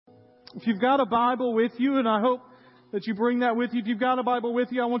If you've got a Bible with you, and I hope that you bring that with you. If you've got a Bible with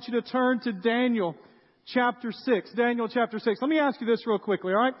you, I want you to turn to Daniel chapter 6. Daniel chapter 6. Let me ask you this real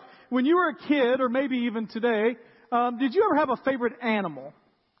quickly, all right? When you were a kid, or maybe even today, did you ever have a favorite animal?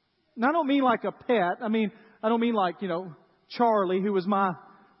 And I don't mean like a pet. I don't mean like, Charlie, who was my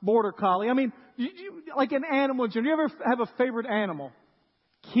border collie. I mean, like an animal. Do you ever have a favorite animal?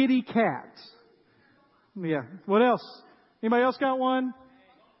 Kitty cat. Yeah. What else? Anybody else got one?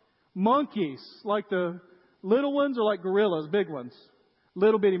 Monkeys. Like the little ones or like gorillas, big ones?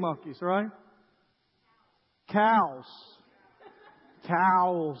 Little bitty monkeys, right? Cows.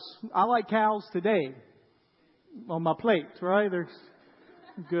 Cows. I like cows today. On my plate, right? There's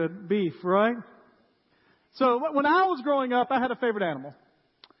good beef, right? So when I was growing up, I had a favorite animal.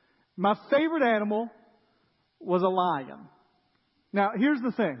 My favorite animal was a lion. Now, here's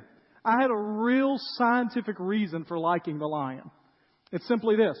the thing. I had a real scientific reason for liking the lion. It's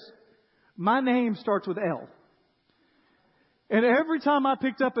simply this. My name starts with L. And every time I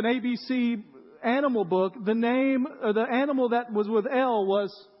picked up an ABC animal book, the name or the animal that was with L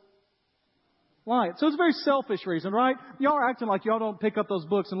was lion. So it's a very selfish reason, right? Y'all are acting like y'all don't pick up those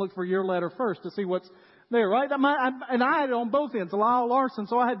books and look for your letter first to see what's there, right? And I had it on both ends, Lyle Larson,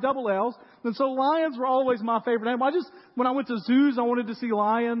 so I had double L's. And so lions were always my favorite animal. When I went to zoos, I wanted to see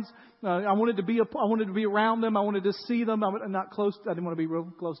lions. I wanted to be around them. I wanted to see them. I didn't want to be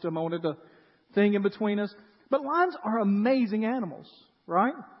real close to them. I wanted to thing in between us. But lions are amazing animals,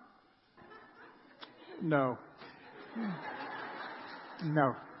 right? No.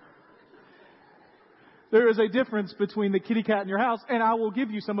 No. There is a difference between the kitty cat in your house, and I will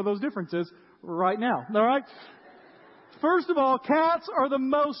give you some of those differences right now. All right? First of all, cats are the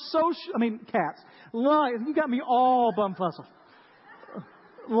most cats. Lions. You got me all bumfuzzled.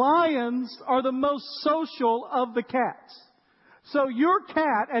 Lions are the most social of the cats. So your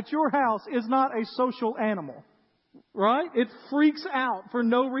cat at your house is not a social animal. Right? It freaks out for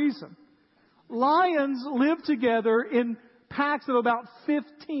no reason. Lions live together in packs of about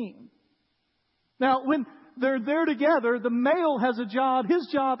 15. Now, when they're there together, the male has a job. His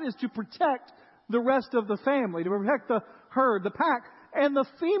job is to protect the rest of the family, to protect the herd, the pack. And the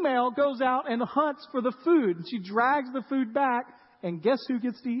female goes out and hunts for the food. And she drags the food back. And guess who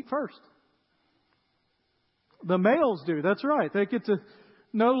gets to eat first? The males do. That's right. They get to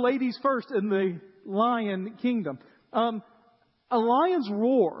know ladies first in the lion kingdom. A lion's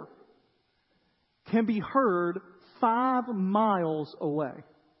roar can be heard 5 miles away.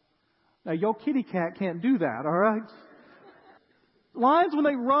 Now, your kitty cat can't do that, all right? Lions, when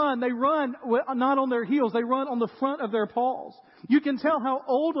they run not on their heels. They run on the front of their paws. You can tell how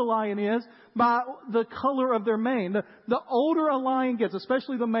old a lion is by the color of their mane. The older a lion gets,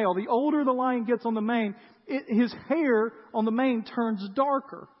 especially the male, the older the lion gets on the mane, his hair on the mane turns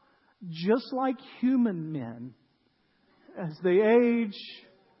darker. Just like human men. As they age,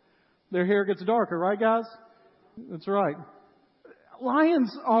 their hair gets darker, right, guys? That's right.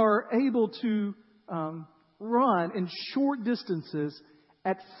 Lions are able to run in short distances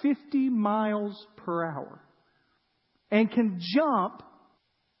at 50 miles per hour and can jump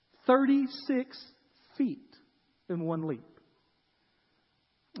 36 feet in one leap.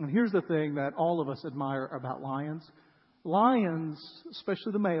 And here's the thing that all of us admire about lions. Lions,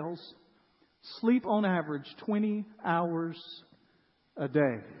 especially the males, sleep on average 20 hours a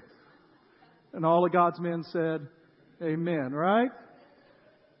day. And all of God's men said, amen, right?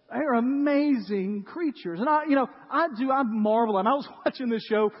 They're amazing creatures. And I marvel. And I was watching this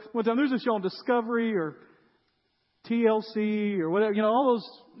show one time. There's a show on Discovery or TLC or whatever,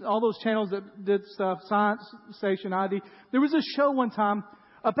 all those channels that did stuff, Science Station, ID. There was a show one time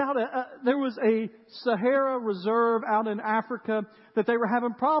about there was a Sahara reserve out in Africa that they were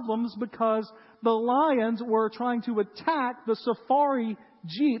having problems because the lions were trying to attack the safari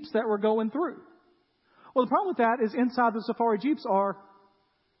jeeps that were going through. Well, the problem with that is inside the safari jeeps are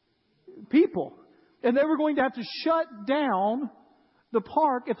people. And they were going to have to shut down the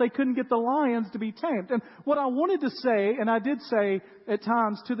park if they couldn't get the lions to be tamed. And what I wanted to say, and I did say at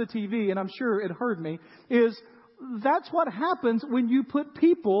times to the TV, and I'm sure it heard me, is that's what happens when you put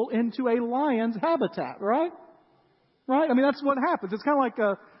people into a lion's habitat, right? Right? That's what happens. It's kind of like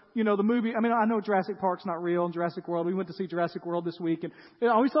the movie. I know Jurassic Park's not real and Jurassic World. We went to see Jurassic World this week. And I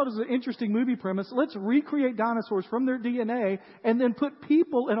always thought it was an interesting movie premise. Let's recreate dinosaurs from their DNA and then put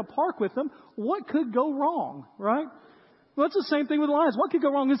people in a park with them. What could go wrong, right? Well, it's the same thing with lions. What could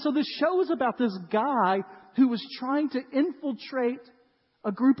go wrong? And so this show is about this guy who was trying to infiltrate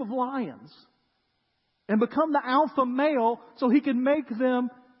a group of lions and become the alpha male so he could make them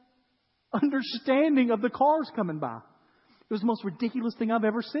understanding of the cars coming by. It was the most ridiculous thing I've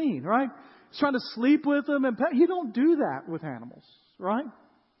ever seen, right? He's trying to sleep with them. And you don't do that with animals, right?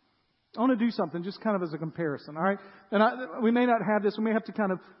 I want to do something just kind of as a comparison, all right? And we may not have this. We may have to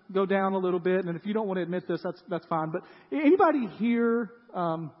kind of go down a little bit. And if you don't want to admit this, that's fine. But anybody here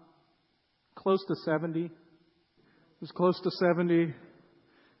close to 70? Who's close to 70?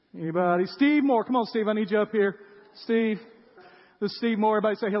 Anybody? Steve Moore. Come on, Steve. I need you up here. Steve. This is Steve Moore.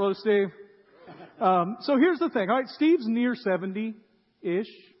 Everybody say hello to Steve. So here's the thing, all right? Steve's near 70-ish,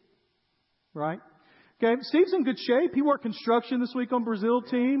 right? Okay, Steve's in good shape. He worked construction this week on Brazil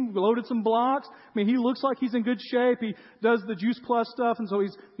team, loaded some blocks. I mean, he looks like he's in good shape. He does the Juice Plus stuff, and so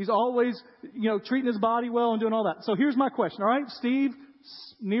he's always, treating his body well and doing all that. So here's my question, all right? Steve,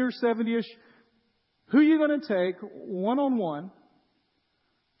 near 70-ish. Who are you going to take one-on-one?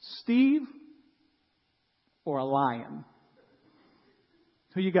 Steve or a lion?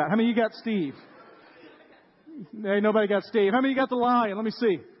 Who you got? How many you got Steve? Hey, nobody got Steve. How many you got the lion? Let me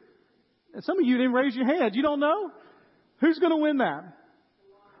see. And some of you didn't raise your hand. You don't know? Who's going to win that?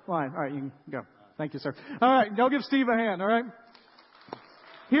 Lion. All right, you can go. Thank you, sir. All right, go give Steve a hand, all right?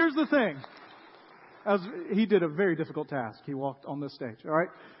 Here's the thing. He did a very difficult task. He walked on this stage, all right?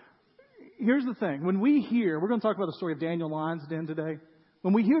 Here's the thing. When we're going to talk about the story of Daniel Lion's Den today.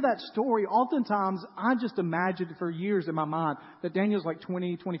 When we hear that story, oftentimes I just imagined for years in my mind that Daniel's like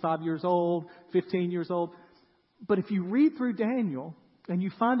 20, 25 years old, 15 years old. But if you read through Daniel and you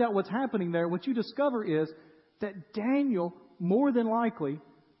find out what's happening there, what you discover is that Daniel, more than likely,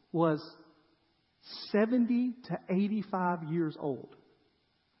 was 70 to 85 years old.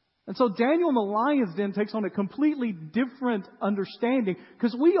 And so Daniel in the lion's den takes on a completely different understanding,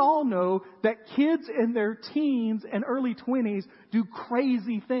 because we all know that kids in their teens and early 20s do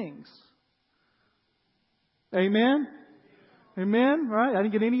crazy things. Amen? Amen? Right? I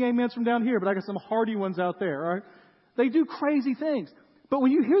didn't get any amens from down here, but I got some hearty ones out there. Right? They do crazy things. But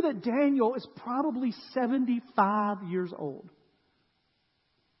when you hear that Daniel is probably 75 years old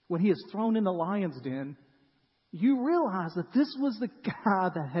when he is thrown in the lion's den, you realize that this was the guy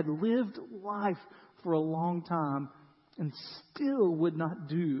that had lived life for a long time and still would not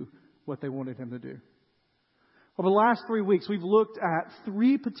do what they wanted him to do. Over the last 3 weeks, we've looked at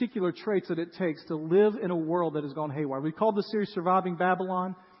 3 particular traits that it takes to live in a world that has gone haywire. We called this series Surviving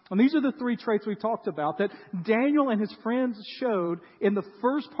Babylon. And these are the 3 traits we've talked about that Daniel and his friends showed in the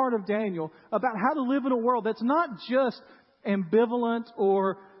first part of Daniel about how to live in a world that's not just ambivalent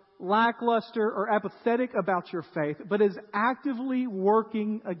or lackluster or apathetic about your faith, but is actively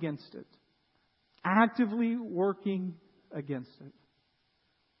working against it. Actively working against it.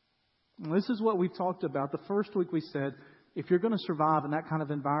 And this is what we've talked about. The first week we said, if you're going to survive in that kind of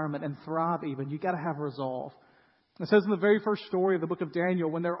environment and thrive even, you've got to have resolve. It says in the very first story of the book of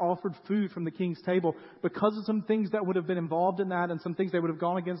Daniel, when they're offered food from the king's table, because of some things that would have been involved in that and some things they would have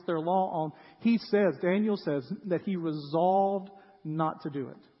gone against their law on, Daniel says that he resolved not to do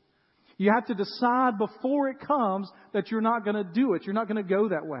it. You have to decide before it comes that you're not going to do it. You're not going to go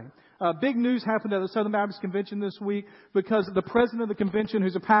that way. Big news happened at the Southern Baptist Convention this week because the president of the convention,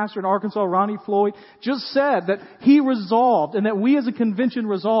 who's a pastor in Arkansas, Ronnie Floyd, just said that he resolved, and that we as a convention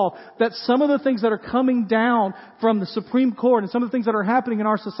resolve, that some of the things that are coming down from the Supreme Court and some of the things that are happening in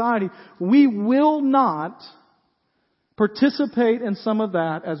our society, we will not participate in some of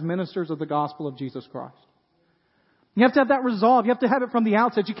that as ministers of the gospel of Jesus Christ. You have to have that resolve. You have to have it from the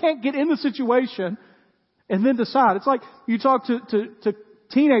outset. You can't get in the situation and then decide. It's like you talk to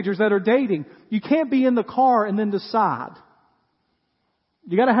teenagers that are dating. You can't be in the car and then decide.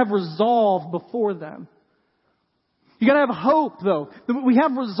 You got to have resolve before then. You got to have hope, though. We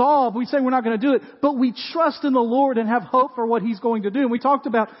have resolve. We say we're not going to do it, but we trust in the Lord and have hope for what He's going to do. And we talked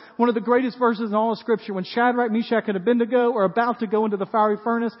about one of the greatest verses in all of Scripture when Shadrach, Meshach, and Abednego are about to go into the fiery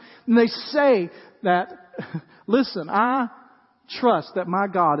furnace, and they say that, listen, I trust that my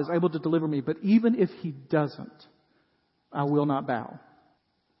God is able to deliver me, but even if He doesn't, I will not bow.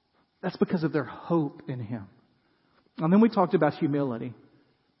 That's because of their hope in Him. And then we talked about humility.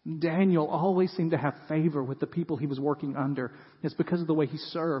 Daniel always seemed to have favor with the people he was working under. It's because of the way he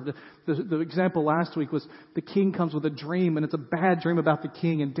served. The example last week was the king comes with a dream, and it's a bad dream about the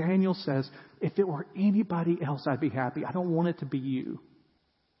king. And Daniel says, if it were anybody else, I'd be happy. I don't want it to be you.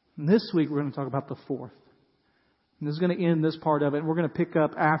 And this week, we're going to talk about the 4th. And this is going to end this part of it. And we're going to pick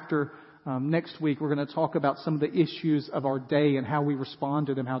up after next week. We're going to talk about some of the issues of our day and how we respond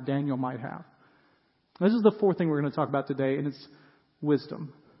to them, how Daniel might have. This is the 4th thing we're going to talk about today, and it's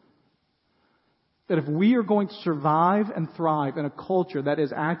wisdom. That if we are going to survive and thrive in a culture that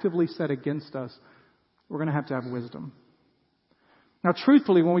is actively set against us, we're going to have wisdom. Now,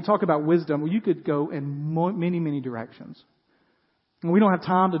 truthfully, when we talk about wisdom, you could go in many, many directions. And we don't have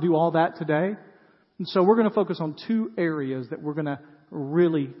time to do all that today. And so we're going to focus on two areas that we're going to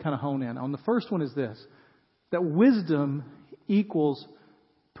really kind of hone in on. The first one is this, that wisdom equals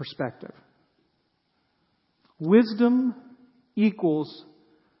perspective. Wisdom equals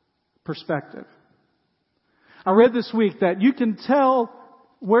perspective. I read this week that you can tell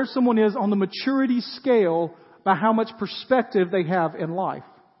where someone is on the maturity scale by how much perspective they have in life.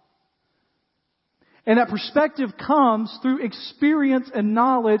 And that perspective comes through experience and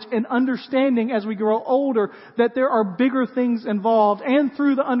knowledge and understanding as we grow older that there are bigger things involved, and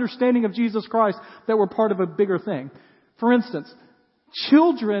through the understanding of Jesus Christ that we're part of a bigger thing. For instance,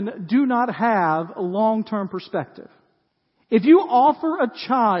 children do not have a long-term perspective. If you offer a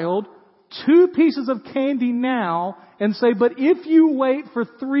child 2 pieces of candy now and say, but if you wait for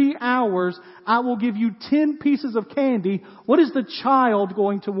 3 hours, I will give you 10 pieces of candy, what is the child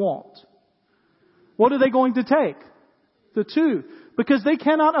going to want? What are they going to take? The 2. Because they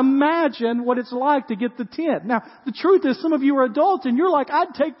cannot imagine what it's like to get the 10. Now, the truth is, some of you are adults and you're like,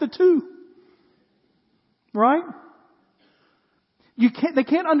 I'd take the 2. Right? They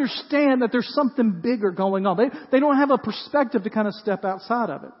can't understand that there's something bigger going on. They don't have a perspective to kind of step outside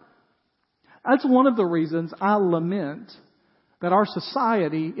of it. That's one of the reasons I lament that our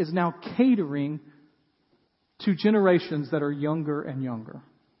society is now catering to generations that are younger and younger.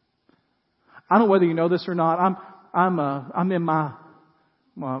 I don't know whether you know this or not. I'm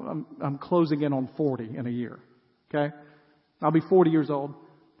closing in on 40 in a year. Okay? I'll be 40 years old.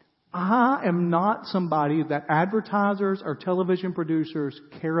 I am not somebody that advertisers or television producers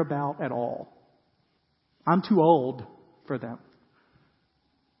care about at all. I'm too old for them.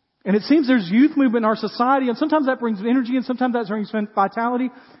 And it seems there's youth movement in our society, and sometimes that brings energy and sometimes that brings vitality.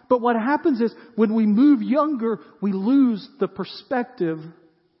 But what happens is when we move younger, we lose the perspective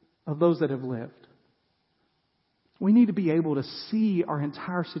of those that have lived. We need to be able to see our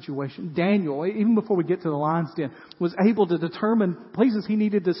entire situation. Daniel, even before we get to the lion's den, was able to determine places he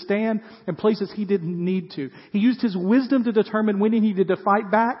needed to stand and places he didn't need to. He used his wisdom to determine when he needed to fight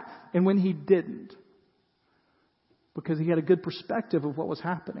back and when he didn't. Because he had a good perspective of what was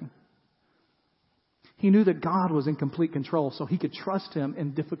happening. He knew that God was in complete control, so he could trust Him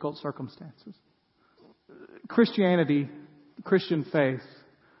in difficult circumstances. Christianity, Christian faith,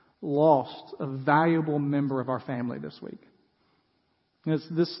 lost a valuable member of our family this week. And it's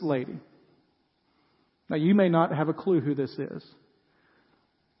this lady. Now, you may not have a clue who this is.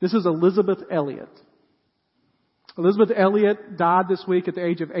 This is Elizabeth Elliot. Elizabeth Elliot died this week at the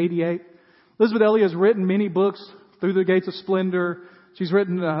age of 88. Elizabeth Elliot has written many books. Through the Gates of Splendor. She's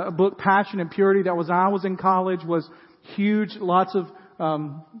written a book, Passion and Purity, that I was in college, was huge. Lots of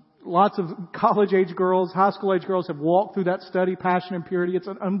college age girls, high school age girls have walked through that study, Passion and Purity. It's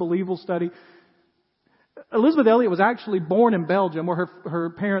an unbelievable study. Elizabeth Elliot was actually born in Belgium, where her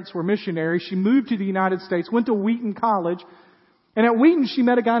parents were missionaries. She moved to the United States, went to Wheaton College, and at Wheaton she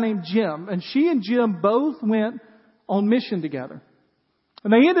met a guy named Jim, and she and Jim both went on mission together.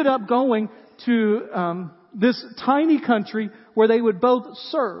 And they ended up going to this tiny country where they would both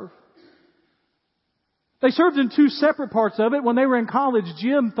serve. They served in 2 separate parts of it. When they were in college,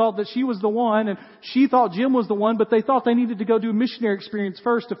 Jim thought that she was the one, and she thought Jim was the one, but they thought they needed to go do a missionary experience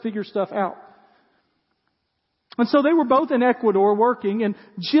first to figure stuff out. And so they were both in Ecuador working, and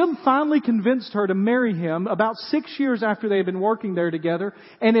Jim finally convinced her to marry him about 6 years after they had been working there together.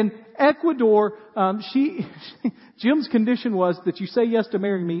 And in Ecuador, Jim's condition was that you say yes to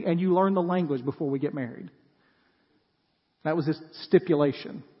marry me and you learn the language before we get married. That was his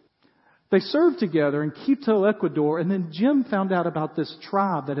stipulation. They served together in Quito, Ecuador, and then Jim found out about this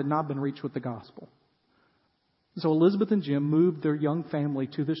tribe that had not been reached with the gospel. So Elizabeth and Jim moved their young family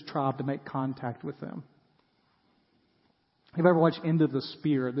to this tribe to make contact with them. If you've ever watched End of the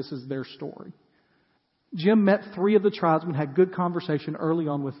Spear, this is their story. Jim met 3 of the tribesmen, had good conversation early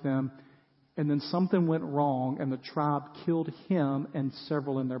on with them, and then something went wrong and the tribe killed him and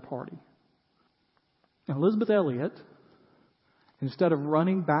several in their party. And Elizabeth Elliot, instead of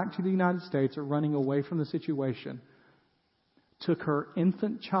running back to the United States or running away from the situation, took her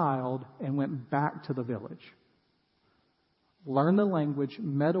infant child and went back to the village. Learned the language,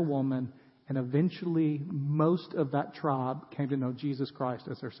 met a woman, and eventually most of that tribe came to know Jesus Christ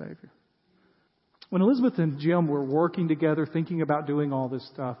as their Savior. When Elizabeth and Jim were working together, thinking about doing all this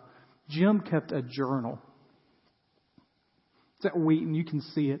stuff, Jim kept a journal. It's at Wheaton, you can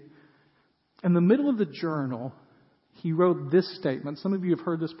see it. In the middle of the journal, he wrote this statement. Some of you have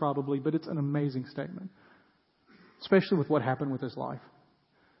heard this probably, but it's an amazing statement. Especially with what happened with his life.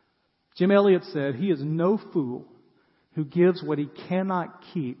 Jim Elliot said, "He is no fool who gives what he cannot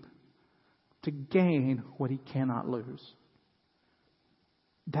keep to gain what he cannot lose."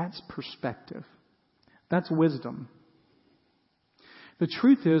 That's perspective. That's wisdom. The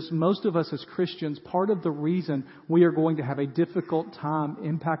truth is, most of us as Christians, part of the reason we are going to have a difficult time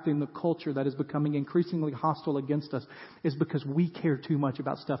impacting the culture that is becoming increasingly hostile against us is because we care too much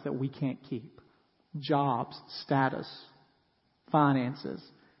about stuff that we can't keep. Jobs, status, finances,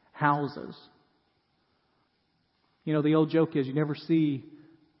 houses. You know, the old joke is you never see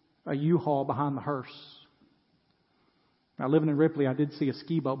a U-Haul behind the hearse. Now, living in Ripley, I did see a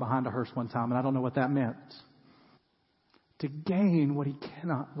ski boat behind a hearse one time, and I don't know what that meant. To gain what he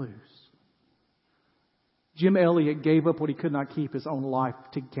cannot lose. Jim Elliot gave up what he could not keep, his own life,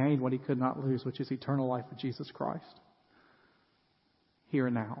 to gain what he could not lose, which is eternal life with Jesus Christ. Here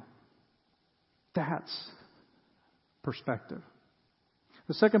and now. That's perspective.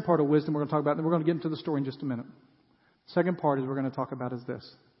 The second part of wisdom we're going to talk about, and we're going to get into the story in just a minute. The second part is we're going to talk about is this.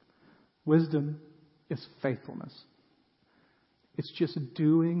 Wisdom is faithfulness. It's just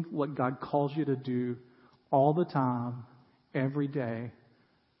doing what God calls you to do all the time, every day,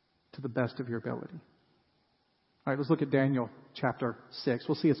 to the best of your ability. All right, let's look at Daniel chapter 6.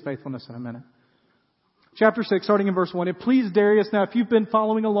 We'll see his faithfulness in a minute. Chapter 6, starting in verse 1. It pleased Darius. Now, if you've been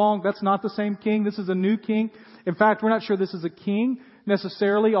following along, that's not the same king. This is a new king. In fact, we're not sure this is a king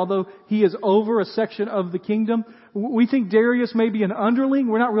necessarily, although he is over a section of the kingdom. We think Darius may be an underling.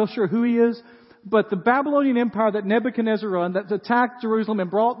 We're not real sure who he is. But the Babylonian Empire that Nebuchadnezzar run, that attacked Jerusalem and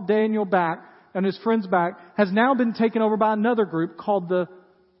brought Daniel back and his friends back, has now been taken over by another group called the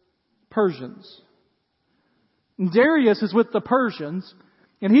Persians. And Darius is with the Persians,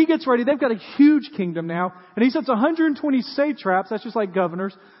 and he gets ready. They've got a huge kingdom now, and he sets 120 satraps, that's just like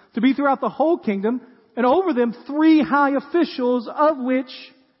governors, to be throughout the whole kingdom, and over them 3 high officials, of which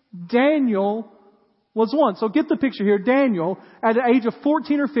Daniel was one. So get the picture here. Daniel, at the age of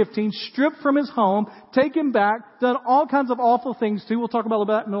 14 or 15, stripped from his home, taken back, done all kinds of awful things too. We'll talk about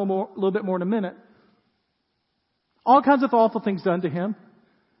a little bit more in a minute. All kinds of awful things done to him.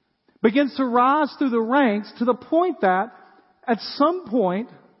 Begins to rise through the ranks to the point that at some point,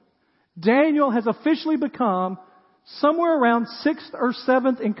 Daniel has officially become somewhere around 6th or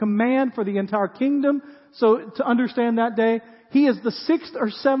 7th in command for the entire kingdom. So to understand that day, he is the 6th or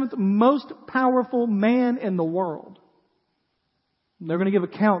 7th most powerful man in the world. They're going to give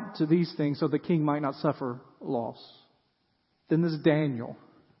account to these things so the king might not suffer loss. Then this Daniel,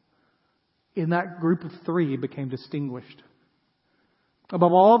 in that group of 3, became distinguished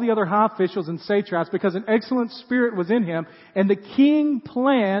above all the other high officials and satraps because an excellent spirit was in him, and the king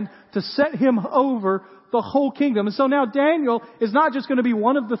planned to set him over the whole kingdom. And so now Daniel is not just going to be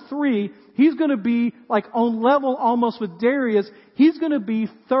one of the 3. He's going to be like on level almost with Darius. He's going to be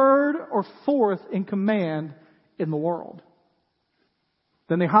 3rd or 4th in command in the world.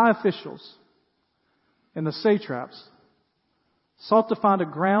 Then the high officials and the satraps sought to find a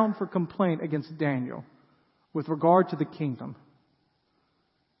ground for complaint against Daniel with regard to the kingdom.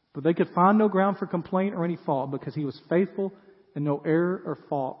 But they could find no ground for complaint or any fault because he was faithful and no error or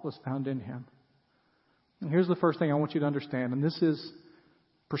fault was found in him. And here's the first thing I want you to understand, and this is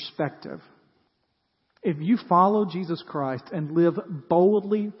perspective. If you follow Jesus Christ and live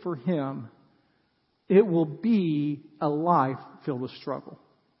boldly for Him, it will be a life filled with struggle.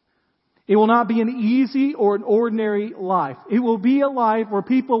 It will not be an easy or an ordinary life. It will be a life where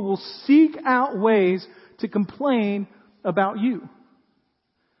people will seek out ways to complain about you.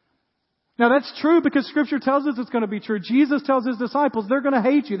 Now that's true because Scripture tells us it's going to be true. Jesus tells His disciples, they're going to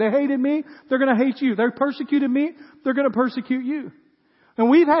hate you. They hated me, they're going to hate you. They persecuted me, they're going to persecute you. And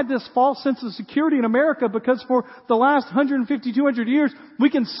we've had this false sense of security in America because for the last 150, 200 years,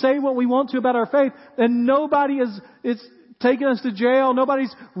 we can say what we want to about our faith and nobody is taking us to jail.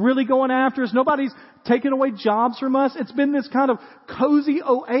 Nobody's really going after us. Nobody's taking away jobs from us. It's been this kind of cozy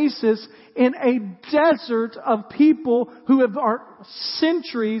oasis in a desert of people who have for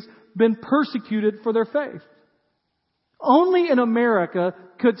centuries been persecuted for their faith. Only in America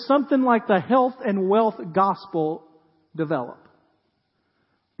could something like the health and wealth gospel develop.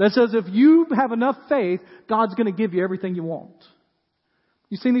 That says if you have enough faith, God's going to give you everything you want.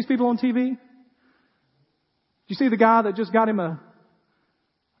 You seen these people on TV? You see the guy that just got him a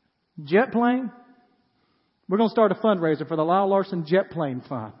jet plane? We're going to start a fundraiser for the Lyle Larson Jet Plane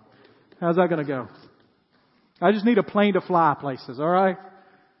Fund. How's that going to go? I just need a plane to fly places, all right?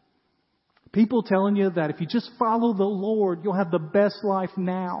 People telling you that if you just follow the Lord, you'll have the best life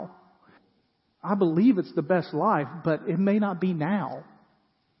now. I believe it's the best life, but it may not be now.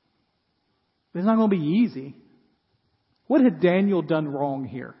 It's not going to be easy. What had Daniel done wrong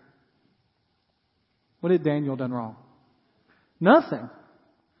here? What had Daniel done wrong? Nothing.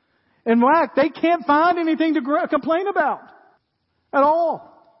 In fact, they can't find anything to complain about at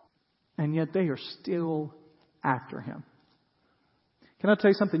all. And yet they are still after him. Can I tell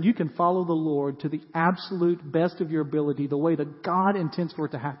you something? You can follow the Lord to the absolute best of your ability, the way that God intends for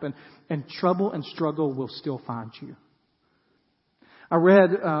it to happen, and trouble and struggle will still find you. I read,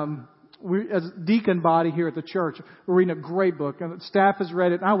 as deacon body here at the church, we're reading a great book, and staff has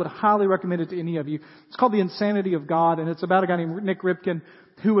read it, and I would highly recommend it to any of you. It's called The Insanity of God, and it's about a guy named Nick Ripken,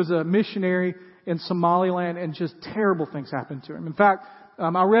 who was a missionary in Somaliland, and just terrible things happened to him. In fact,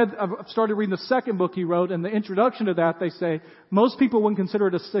 I've started reading the second book he wrote, and the introduction to that, they say, most people wouldn't consider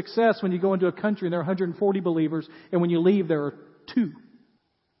it a success when you go into a country and there are 140 believers, and when you leave there are 2.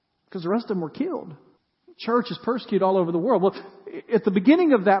 Because the rest of them were killed. Church is persecuted all over the world. Well, at the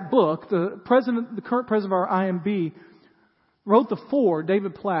beginning of that book, the current president of our IMB, wrote the foreword,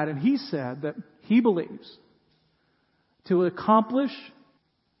 David Platt, and he said that he believes to accomplish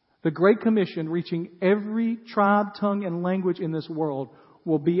the Great Commission, reaching every tribe, tongue, and language in this world,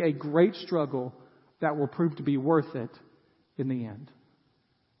 will be a great struggle that will prove to be worth it in the end.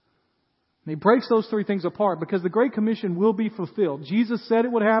 And he breaks those 3 things apart because the Great Commission will be fulfilled. Jesus said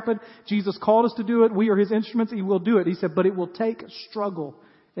it would happen. Jesus called us to do it. We are His instruments. He will do it. He said, but it will take struggle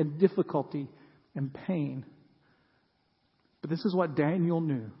and difficulty and pain. But this is what Daniel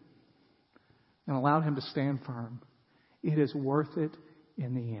knew and allowed him to stand firm. It is worth it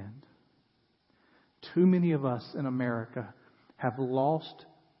in the end. Too many of us in America have lost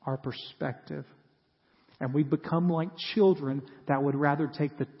our perspective, and we've become like children that would rather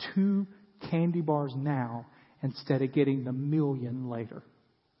take the 2 candy bars now instead of getting the 1,000,000 later.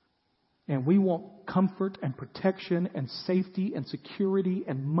 And we want comfort and protection and safety and security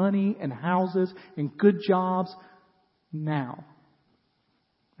and money and houses and good jobs now.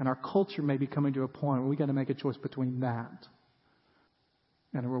 And our culture may be coming to a point where we got to make a choice between that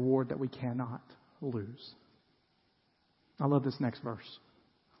and a reward that we cannot lose. I love this next verse.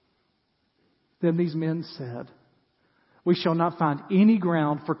 Then these men said, we shall not find any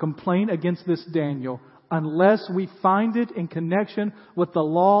ground for complaint against this Daniel unless we find it in connection with the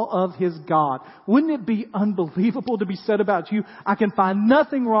law of his God. Wouldn't it be unbelievable to be said about you? I can find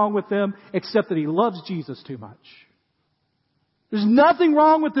nothing wrong with him except that he loves Jesus too much. There's nothing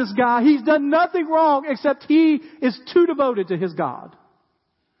wrong with this guy. He's done nothing wrong except he is too devoted to his God.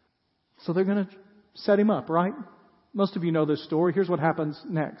 So they're going to set him up, right? Most of you know this story. Here's what happens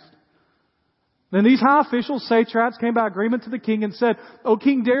next. Then these high officials, satraps, came by agreement to the king and said, O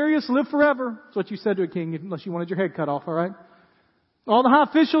King Darius, live forever. That's what you said to a king, unless you wanted your head cut off, all right? All the high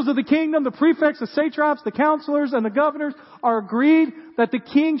officials of the kingdom, the prefects, the satraps, the counselors, and the governors are agreed that the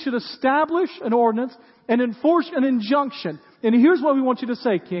king should establish an ordinance and enforce an injunction. And here's what we want you to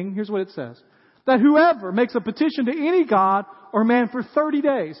say, king. Here's what it says. That whoever makes a petition to any god or man for 30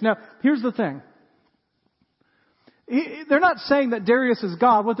 days. Now, here's the thing. They're not saying that Darius is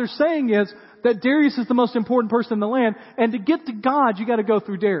God. What they're saying is that Darius is the most important person in the land. And to get to God, you got to go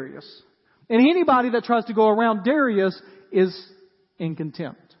through Darius. And anybody that tries to go around Darius is in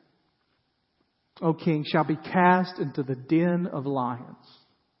contempt. O king, shall be cast into the den of lions.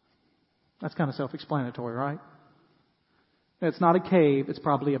 That's kind of self-explanatory, right? It's not a cave. It's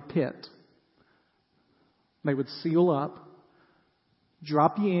probably a pit. They would seal up,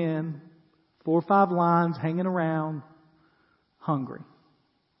 drop you in, 4 or 5 lions hanging around, hungry.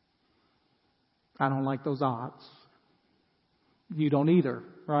 I don't like those odds. You don't either,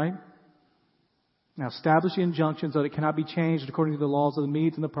 right? Now establish the injunction so that it cannot be changed according to the laws of the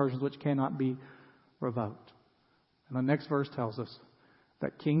Medes and the Persians, which cannot be revoked. And the next verse tells us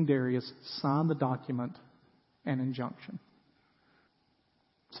that King Darius signed the document and injunction.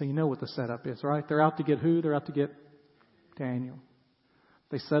 So you know what the setup is, right? They're out to get who? They're out to get Daniel.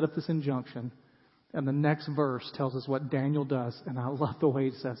 They set up this injunction, and the next verse tells us what Daniel does, and I love the way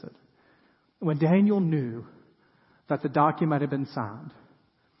he says it. When Daniel knew that the document had been signed,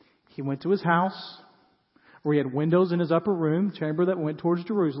 he went to his house, where he had windows in his upper room, chamber that went towards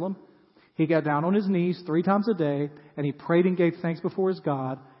Jerusalem. He got down on his knees 3 times a day, and he prayed and gave thanks before his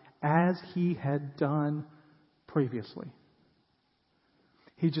God, as he had done previously.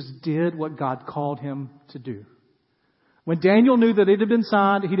 He just did what God called him to do. When Daniel knew that it had been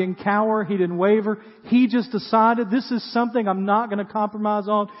signed, he didn't cower, he didn't waver. He just decided, this is something I'm not going to compromise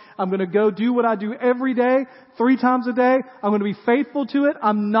on. I'm going to go do what I do every day, 3 times a day. I'm going to be faithful to it.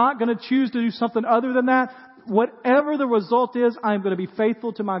 I'm not going to choose to do something other than that. whatever the result is, I'm going to be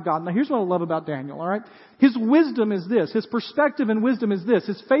faithful to my God. Now here's what I love about Daniel, all right? His wisdom is this. His perspective and wisdom is this.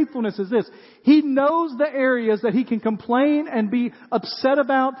 His faithfulness is this. He knows the areas that he can complain and be upset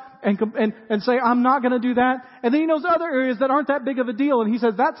about and say, I'm not going to do that. And then he knows other areas that aren't that big of a deal. And he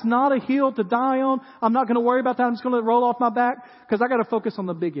says, that's not a hill to die on. I'm not going to worry about that. I'm just going to let it roll off my back because I got to focus on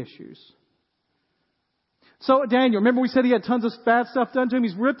the big issues. So Daniel, remember we said he had tons of bad stuff done to him.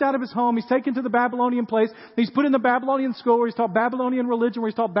 He's ripped out of his home. He's taken to the Babylonian place. He's put in the Babylonian school where he's taught Babylonian religion,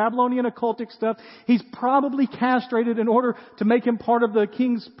 where he's taught Babylonian occultic stuff. He's probably castrated in order to make him part of the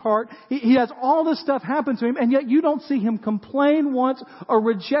king's part. He has all this stuff happen to him, and yet you don't see him complain once or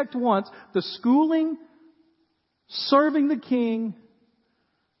reject once the schooling, serving the king,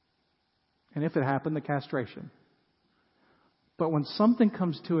 and if it happened, the castration. But when something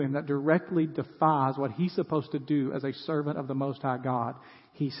comes to him that directly defies what he's supposed to do as a servant of the Most High God,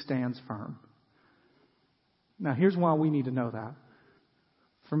 he stands firm. Now, here's why we need to know that.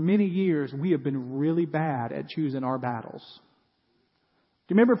 For many years, we have been really bad at choosing our battles.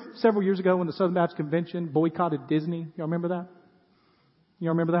 Do you remember several years ago when the Southern Baptist Convention boycotted Disney? Y'all remember that?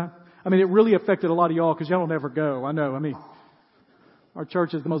 Y'all remember that? I mean, it really affected a lot of y'all because y'all don't ever go. I know. I mean, our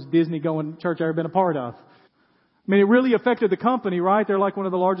church is the most Disney-going church I've ever been a part of. I mean, it really affected the company, right? They're like one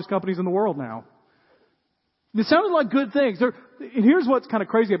of the largest companies in the world now. It sounded like good things. And here's what's kind of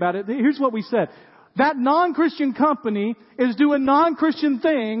crazy about it. Here's what we said. That non-Christian company is doing non-Christian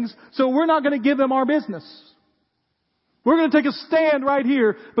things, so we're not going to give them our business. We're going to take a stand right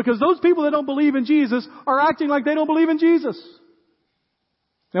here because those people that don't believe in Jesus are acting like they don't believe in Jesus.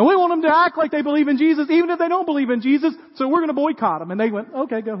 And we want them to act like they believe in Jesus even if they don't believe in Jesus, so we're going to boycott them. And they went,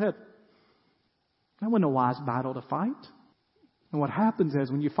 okay, go ahead. That wasn't a wise battle to fight. And what happens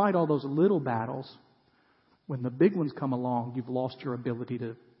is when you fight all those little battles, when the big ones come along, you've lost your ability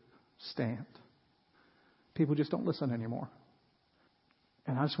to stand. People just don't listen anymore.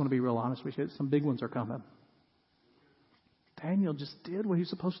 And I just want to be real honest with you. Some big ones are coming. Daniel just did what he was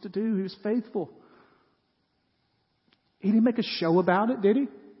supposed to do. He was faithful. He didn't make a show about it, did he?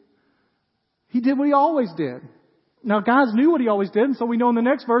 He did what he always did. Now, guys knew what he always did, and so we know in the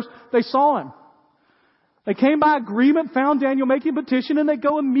next verse, they saw him. They came by agreement, found Daniel making a petition, and they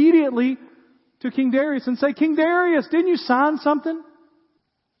go immediately to King Darius and say, King Darius, didn't you sign something?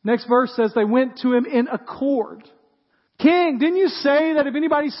 Next verse says they went to him in accord. King, didn't you say that if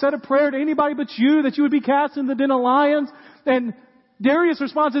anybody said a prayer to anybody but you, that you would be cast in the den of lions? And Darius'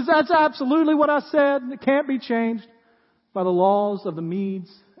 response is, that's absolutely what I said. It can't be changed by the laws of the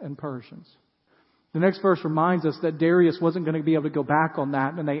Medes and Persians. The next verse reminds us that Darius wasn't going to be able to go back on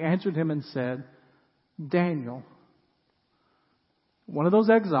that. And they answered him and said, Daniel, one of those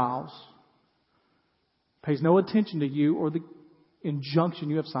exiles, pays no attention to you or the injunction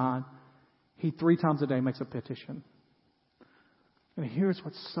you have signed. He 3 times a day makes a petition. And here's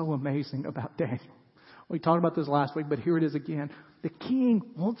what's so amazing about Daniel. We talked about this last week, but here it is again. The king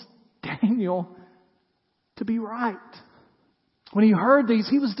wants Daniel to be right. When he heard these,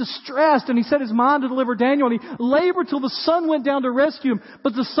 he was distressed and he set his mind to deliver Daniel and he labored till the sun went down to rescue him.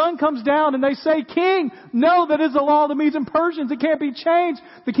 But the sun comes down and they say, King, no, that is the law of the Medes and Persians. It can't be changed.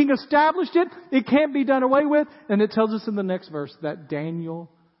 The king established it. It can't be done away with. And it tells us in the next verse that Daniel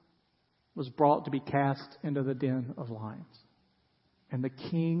was brought to be cast into the den of lions. And the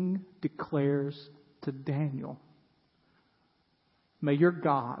king declares to Daniel, may your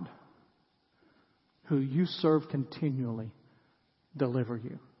God, who you serve continually, deliver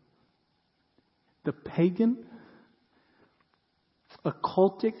you. The pagan,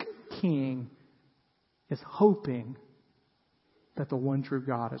 occultic king is hoping that the one true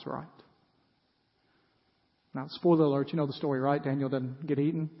God is right. Now, spoiler alert, you know the story, right? Daniel doesn't get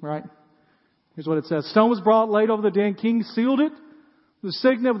eaten, right? Here's what it says. Stone was brought, laid over the den. King sealed it. The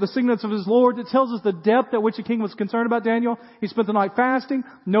signet with the signets of his Lord. It tells us the depth at which the king was concerned about Daniel. He spent the night fasting,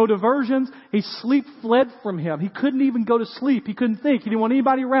 no diversions. His sleep fled from him. He couldn't even go to sleep. He couldn't think. He didn't want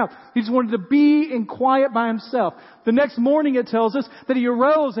anybody around. He just wanted to be in quiet by himself. The next morning it tells us that he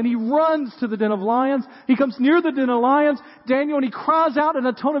arose and he runs to the den of lions. He comes near the den of lions, Daniel, and he cries out in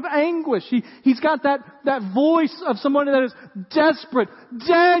a tone of anguish. He's got that voice of someone that is desperate.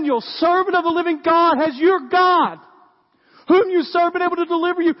 Daniel, servant of the living God, has your God, whom you serve, been able to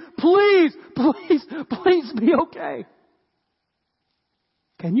deliver you. Please be okay.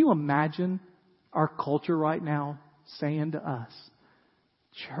 Can you imagine our culture right now saying to us,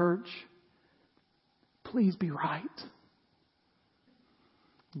 church, please be right?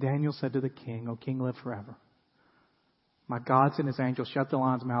 Daniel said to the king, O king, live forever. My God sent his angel, shut the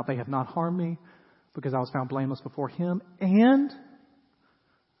lion's mouth. They have not harmed me because I was found blameless before him and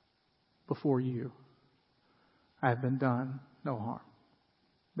before you. I have been done no harm.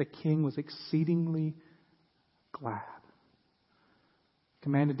 The king was exceedingly glad.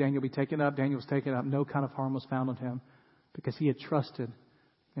 Commanded Daniel be taken up. Daniel was taken up. No kind of harm was found on him because he had trusted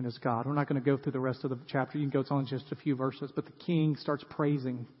in his God. We're not going to go through the rest of the chapter. You can go, it's only just a few verses. But the king starts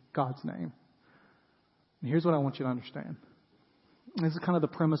praising God's name. And here's what I want you to understand. This is kind of the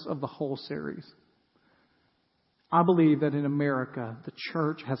premise of the whole series. I believe that in America, the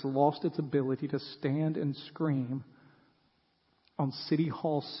church has lost its ability to stand and scream on City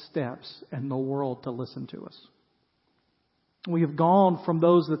Hall steps and the world to listen to us. We have gone from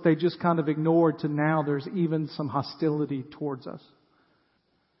those that they just kind of ignored to now there's even some hostility towards us.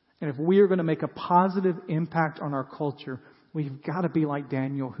 And if we are going to make a positive impact on our culture, we've got to be like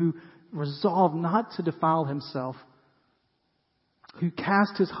Daniel, who resolved not to defile himself, who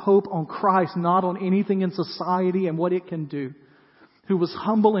cast his hope on Christ, not on anything in society and what it can do, who was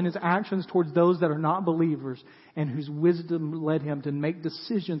humble in his actions towards those that are not believers, and whose wisdom led him to make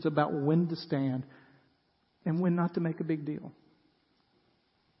decisions about when to stand and when not to make a big deal.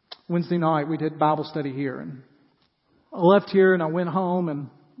 Wednesday night we did Bible study here, and I left here and I went home and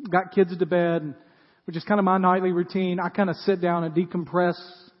got kids to bed, which is kind of my nightly routine. I kind of sit down and decompress,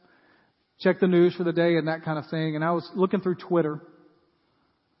 check the news for the day and that kind of thing. And I was looking through Twitter.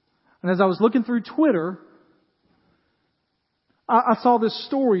 And as I was looking through Twitter, I saw this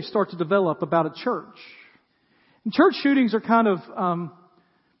story start to develop about a church. And church shootings are kind of,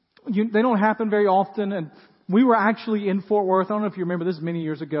 they don't happen very often. And we were actually in Fort Worth. I don't know if you remember this many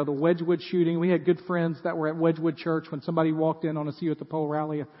years ago, the Wedgwood shooting. We had good friends that were at Wedgwood Church when somebody walked in on a See You at the Pole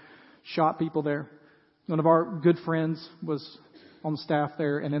rally and shot people there. One of our good friends was on staff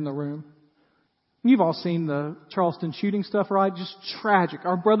there and in the room. You've all seen the Charleston shooting stuff, right? Just tragic.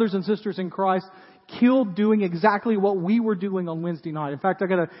 Our brothers and sisters in Christ killed doing exactly what we were doing on Wednesday night. In fact, I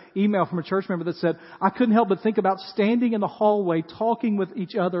got an email from a church member that said, I couldn't help but think about standing in the hallway, talking with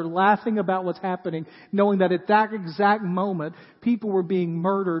each other, laughing about what's happening, knowing that at that exact moment, people were being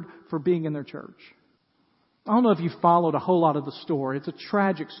murdered for being in their church. I don't know if you followed a whole lot of the story. It's a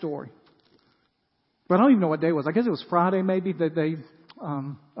tragic story. But I don't even know what day it was. I guess it was Friday maybe that they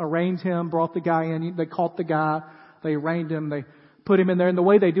arraigned him, brought the guy in. They caught the guy. They arraigned him. They put him in there. And the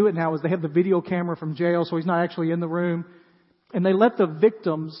way they do it now is they have the video camera from jail, so he's not actually in the room. And they let the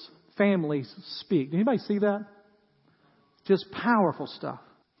victims' families speak. Did anybody see that? Just powerful stuff.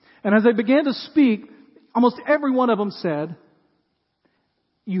 And as they began to speak, almost every one of them said,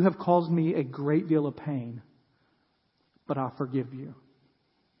 "You have caused me a great deal of pain, but I forgive you."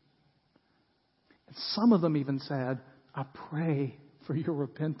 And some of them even said, "I pray for your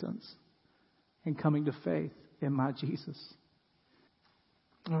repentance and coming to faith in my Jesus."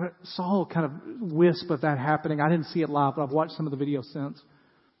 I saw kind of wisp of that happening. I didn't see it live, but I've watched some of the video since.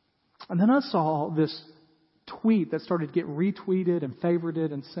 And then I saw this tweet that started to get retweeted and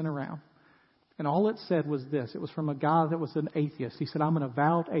favorited and sent around. And all it said was this. It was from a guy that was an atheist. He said, "I'm an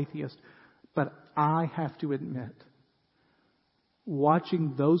avowed atheist, but I have to admit,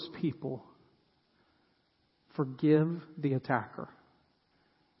 watching those people forgive the attacker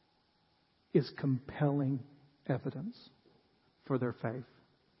is compelling evidence for their faith.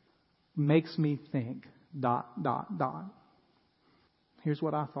 Makes me think, ... Here's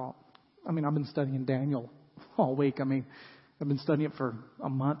what I thought. I've been studying Daniel all week. I've been studying it for a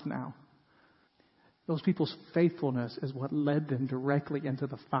month now. Those people's faithfulness is what led them directly into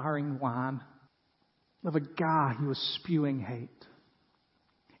the firing line of a guy who was spewing hate.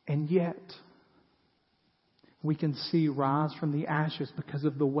 And yet, we can see rise from the ashes because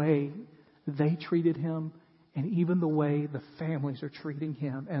of the way they treated him and even the way the families are treating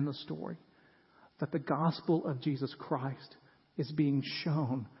him and the story. That the gospel of Jesus Christ is being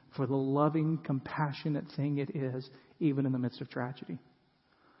shown for the loving, compassionate thing it is, even in the midst of tragedy.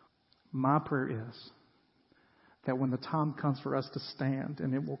 My prayer is that when the time comes for us to stand,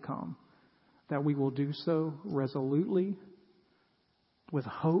 and it will come, that we will do so resolutely, with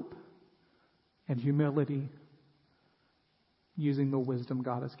hope and humility, using the wisdom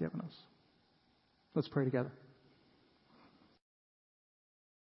God has given us. Let's pray together.